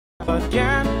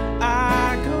Can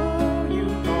I call you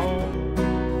home?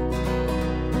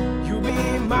 You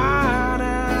be mine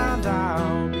and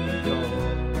I'll be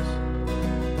yours.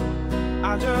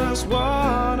 I just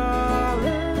wanna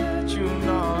let you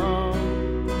know,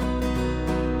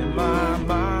 in my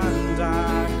mind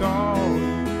I call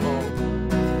you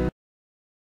home.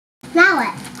 Now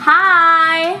what?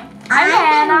 Hi! I'm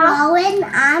Hannah. Rowan.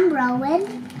 I'm Rowan.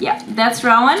 Yeah, that's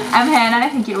Rowan. I'm Hannah. I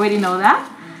think you already know that.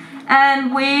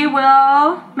 And we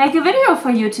will make a video for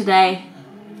you today.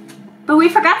 But we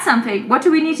forgot something. What do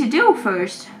we need to do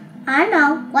first? I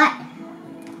know. What?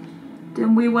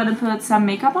 Then we want to put some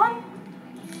makeup on?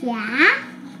 Yeah.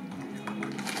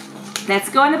 Let's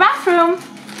go in the bathroom.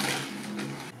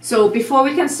 So before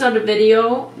we can start the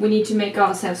video, we need to make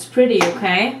ourselves pretty,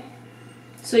 okay?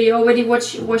 So you already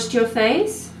washed your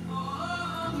face?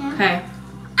 Yeah. Okay.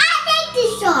 I like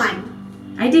this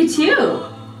one. I did too.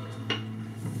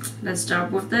 Let's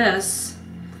start with this.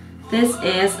 This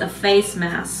is a face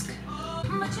mask.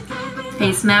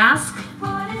 Face mask.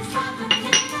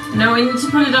 Now we need to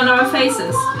put it on our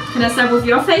faces. Can I start with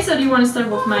your face or do you want to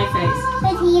start with my face?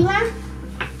 Fatima.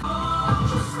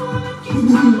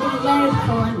 Very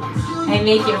cold. I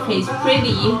made your face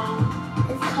pretty.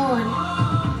 It's cold.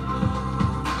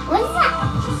 What is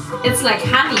that? It's like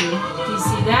honey. Do you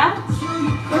see that?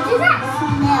 What does that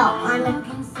smell on the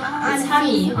It's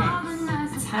honey. face mask?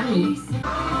 It's honey.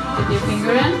 Put your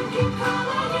finger in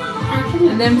How can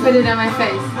and then put it on my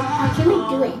face. How can we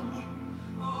do it?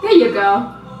 There you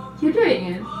go. You're doing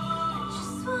it.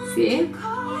 See?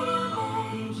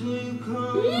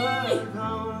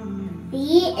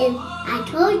 See, I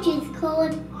told you it's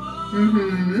cold.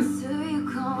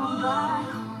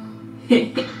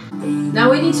 Now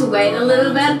we need to wait a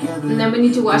little bit and then we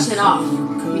need to wash it off.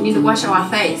 We need to wash our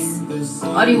face.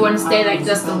 Or do you want to stay like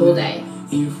this the whole day? I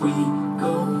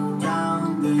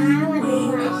want to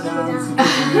wash it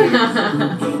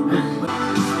off.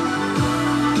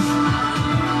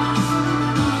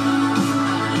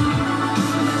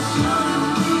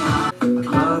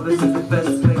 Club isn't the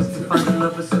best place to find the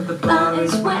lovers, so the bar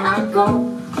is where I go.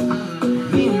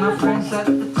 Me and my friends at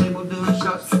the table doing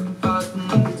shots, sipping fast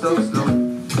and we talk slow.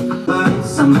 But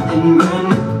something brand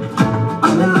new,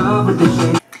 I'm in love with the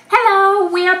shade. Hello,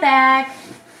 we are back.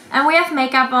 And we have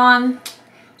makeup on.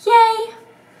 Yay!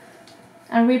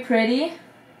 Are we pretty?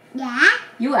 Yeah.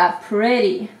 You are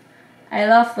pretty. I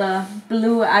love the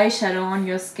blue eyeshadow on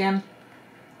your skin.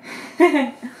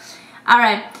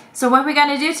 Alright, so what we're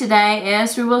gonna do today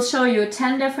is we will show you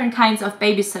 10 different kinds of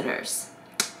babysitters.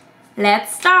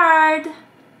 Let's start!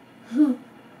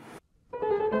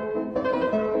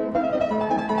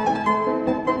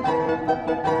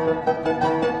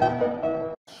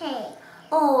 Okay.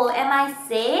 Oh, am I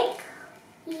sick?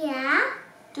 Yeah.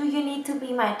 Do you need to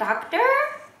be my doctor?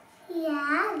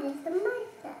 Yeah, this is my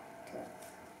doctor.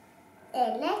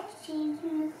 And let's see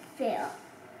how you feel.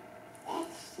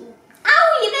 Let's see.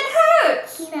 Owie, that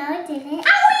hurts! No, it didn't.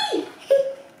 Owie!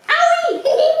 Owie!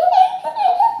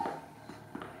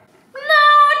 No,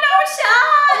 no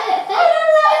shot! I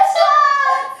don't like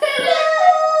shots!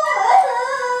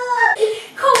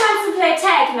 Who wants to play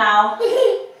tag now?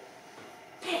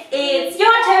 It's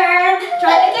your turn!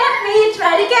 Try to get me!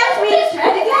 Try to get me! Try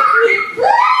to get me!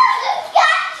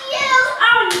 Got you!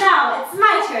 Oh no, it's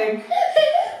my turn!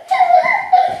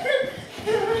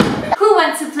 Who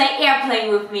wants to play airplane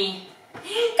with me?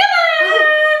 Come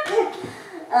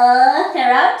on!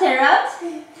 Tear out, tear out.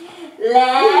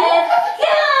 Let's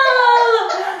go!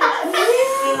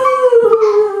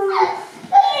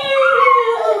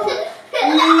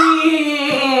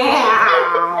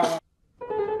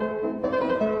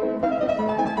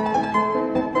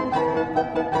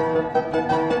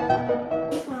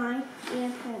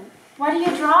 What are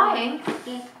you drawing?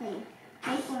 Airplane.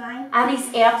 Right line. Are these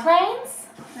airplanes?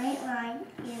 Right line.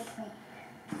 Airplane.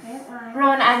 Right line.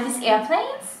 Rowan, are these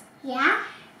airplanes? Yeah?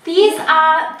 These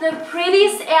are the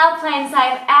prettiest airplanes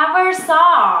I've ever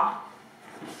saw.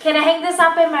 Can I hang this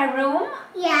up in my room?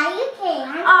 Yeah, you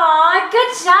can. Aw,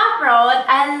 good job, Rowan.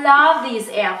 I love these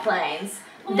airplanes.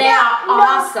 They are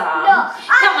awesome. no.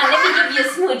 Come on, let me give you a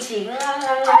smoochie.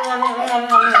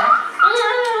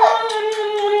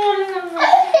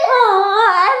 Oh,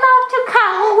 I love to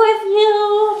cuddle with you.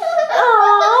 Oh,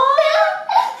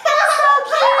 so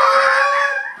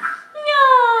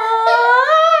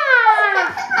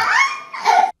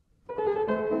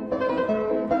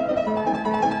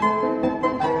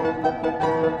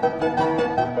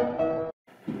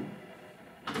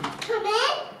Come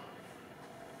in.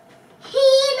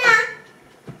 Hina.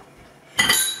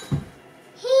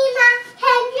 Hina,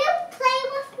 can you play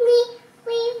with me?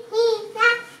 Hina.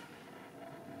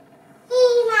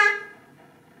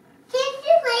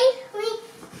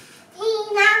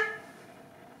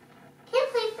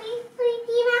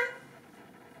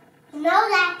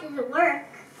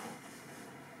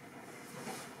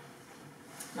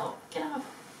 Get up.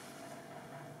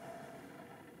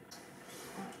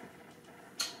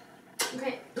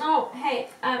 Okay, no, hey,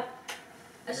 I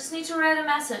just need to write a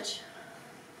message.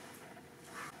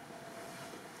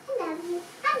 I love you.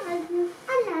 I love you. I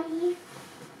love you.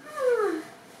 Oh.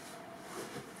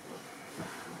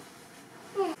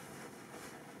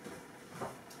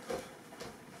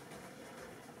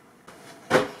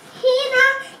 Hina,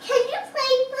 can you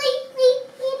please,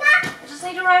 Hina? I just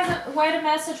need to write a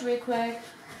message real quick.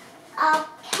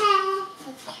 Okay.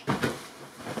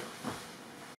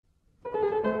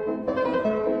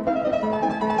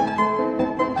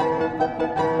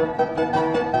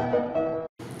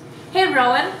 Hey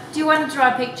Rowan, do you want to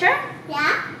draw a picture?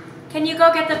 Yeah? Can you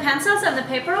go get the pencils and the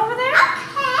paper over there?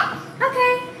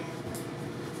 Okay.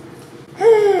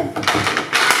 Okay.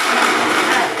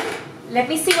 Let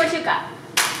me see what you got.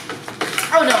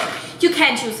 Oh no, you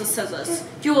can't use the scissors.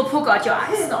 You will poke out your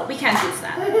eyes. No, we can't use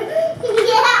that.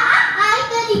 Yeah, I'm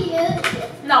gonna use it.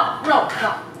 No,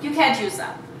 you can't use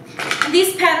that. And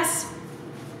these pens,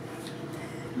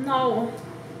 no.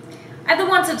 I don't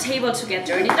want the table to get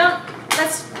dirty.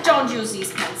 Don't use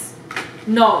these pens.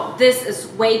 No, this is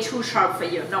way too sharp for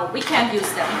you. No, we can't use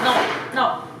them.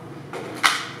 No.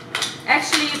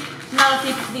 Actually, none of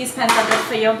these pens are good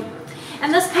for you.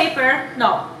 And this paper,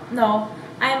 no.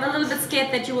 I'm a little bit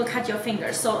scared that you will cut your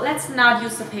fingers. So let's not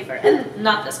use the paper and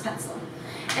not this pencil.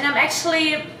 And I'm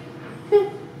actually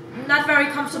not very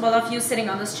comfortable of you sitting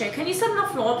on this chair. Can you sit on the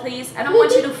floor, please? I don't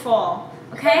want you to fall.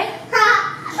 Okay?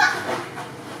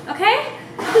 Okay?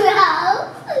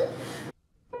 No.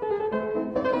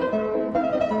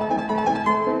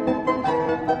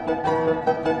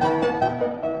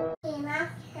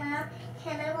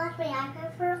 Can I watch my iPad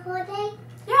for a whole day?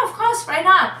 Yeah, of course. Why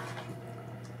not?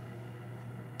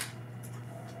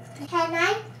 Can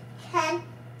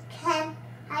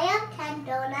I have 10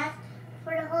 donuts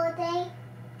for the whole day?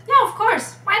 Yeah, of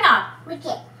course. Why not?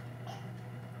 Okay.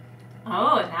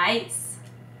 Oh, nice.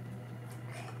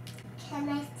 Can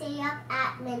I stay up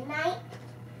at midnight?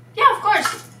 Yeah, of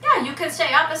course. Yeah, you can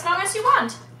stay up as long as you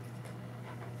want.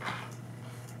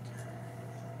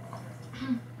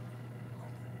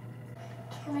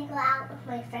 Can I go out with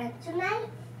my friends tonight?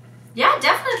 Yeah,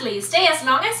 definitely. Stay as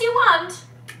long as you want.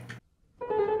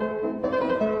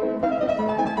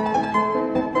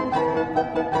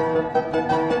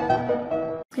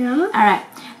 Yeah. Alright,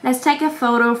 let's take a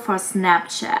photo for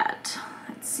Snapchat.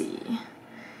 Let's see.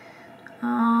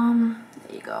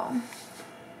 There you go.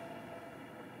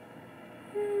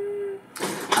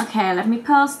 Okay, let me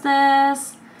post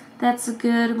this. That's a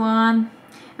good one.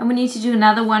 And we need to do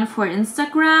another one for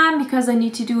Instagram because I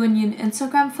need to do a new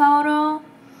Instagram photo.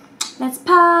 Let's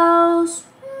pose.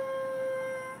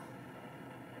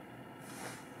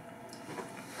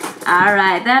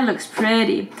 Alright, that looks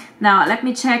pretty. Now let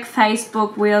me check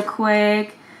Facebook real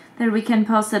quick. Then we can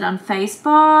post it on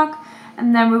Facebook.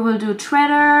 And then we will do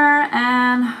Twitter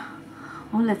and...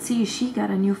 Oh, let's see, she got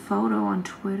a new photo on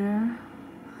Twitter.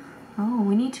 Oh,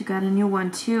 we need to get a new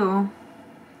one too.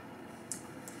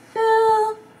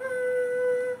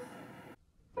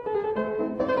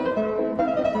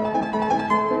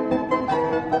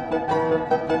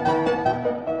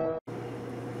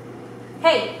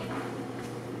 Hey,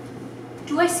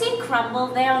 do I see crumble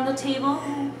there on the table?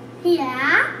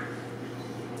 Yeah.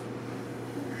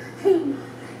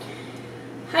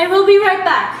 I will be right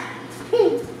back.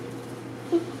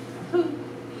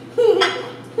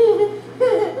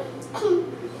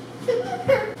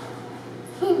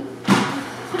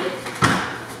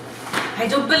 I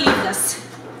don't believe this.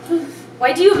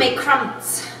 Why do you make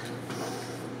crumbs?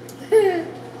 I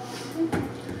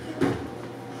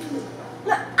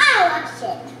wash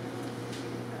it.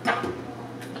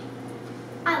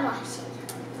 I wash it.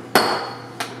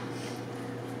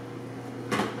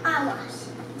 I wash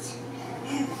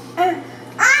it.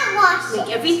 I wash Make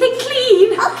it. everything clean.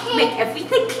 Okay. Make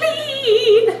everything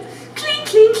clean. Clean,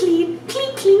 clean, clean.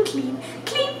 Clean, clean, clean.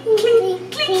 Clean, clean,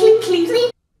 clean, clean, clean.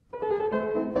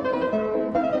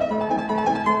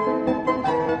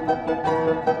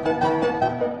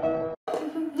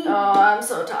 Oh, I'm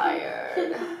so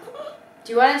tired.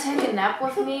 Do you want to take a nap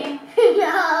with me?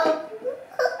 No.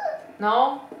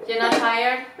 No? You're not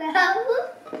tired? No.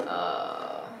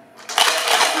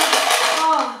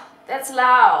 Oh, that's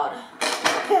loud.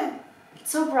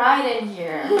 It's so bright in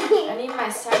here. I need my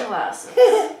sunglasses.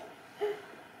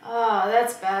 Oh,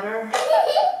 that's better.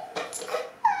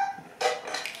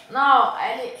 No,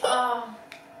 oh.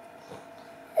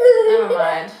 Never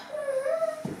mind.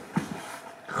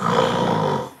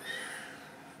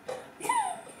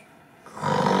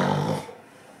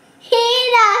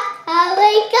 Hina,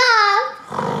 wake up.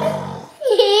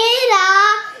 Hina.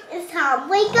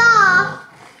 wake up.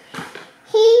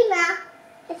 Hina,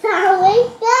 it's time to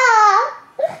wake up.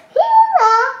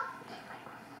 Hina.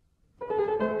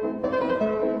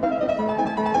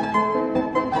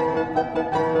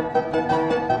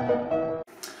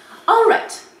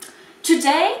 Alright,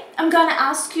 today I'm gonna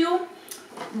ask you,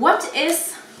 what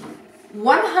is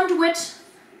 100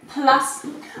 plus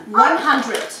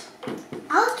 100?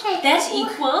 Okay. That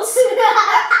equals...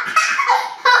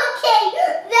 Okay,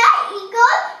 that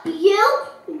equals you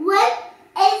when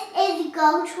it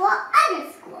go to other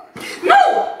school.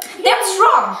 No! That's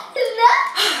wrong! No.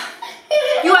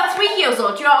 You are 3 years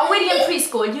old, you are already in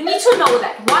preschool. You need to know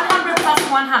that. 100 plus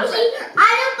 100. I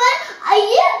know, but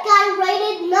you gotta write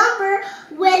a number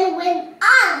when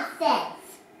I says.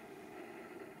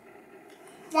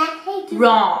 That's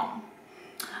Wrong.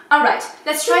 Alright,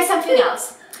 let's try something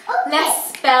else. Okay.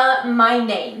 Let's spell my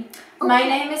name. My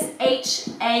name is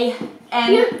H-A-N-N-A-H.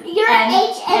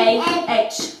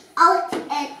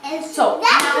 So,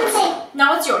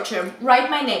 now it's your turn. Write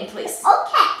my name, please.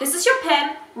 Okay. This is your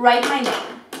pen. Write my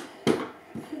name.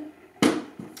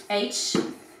 H. No,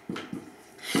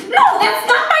 that's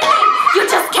not my name! You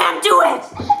just can't do it!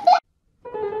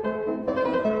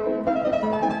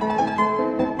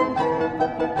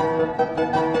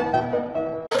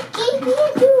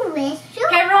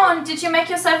 Hey Ron, did you make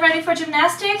yourself ready for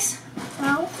gymnastics?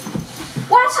 No.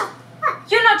 What?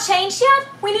 You're not changed yet?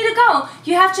 We need to go.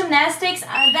 You have gymnastics,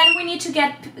 then we need to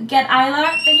get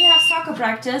Isla, then you have soccer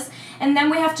practice, and then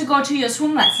we have to go to your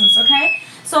swim lessons, okay?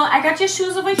 So I got your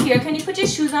shoes over here. Can you put your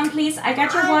shoes on, please? I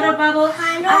got your water bottle.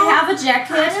 I have a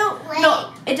jacket.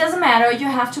 No, it doesn't matter. You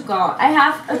have to go. I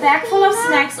have a bag full of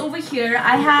snacks over here.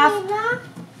 I have...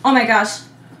 Oh my gosh.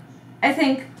 I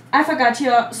think I forgot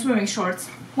your swimming shorts.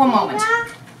 One moment.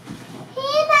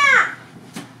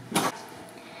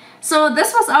 So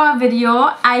this was our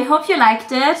video. I hope you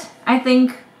liked it. I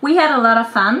think we had a lot of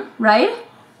fun, right?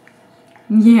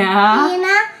 Yeah.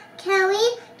 Hina, can we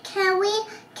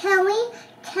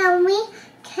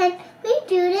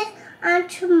do this on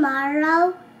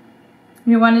tomorrow?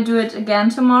 You want to do it again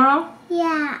tomorrow?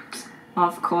 Yeah.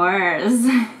 Of course.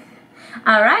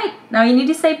 All right. Now you need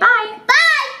to say bye.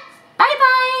 Bye. Bye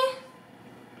bye.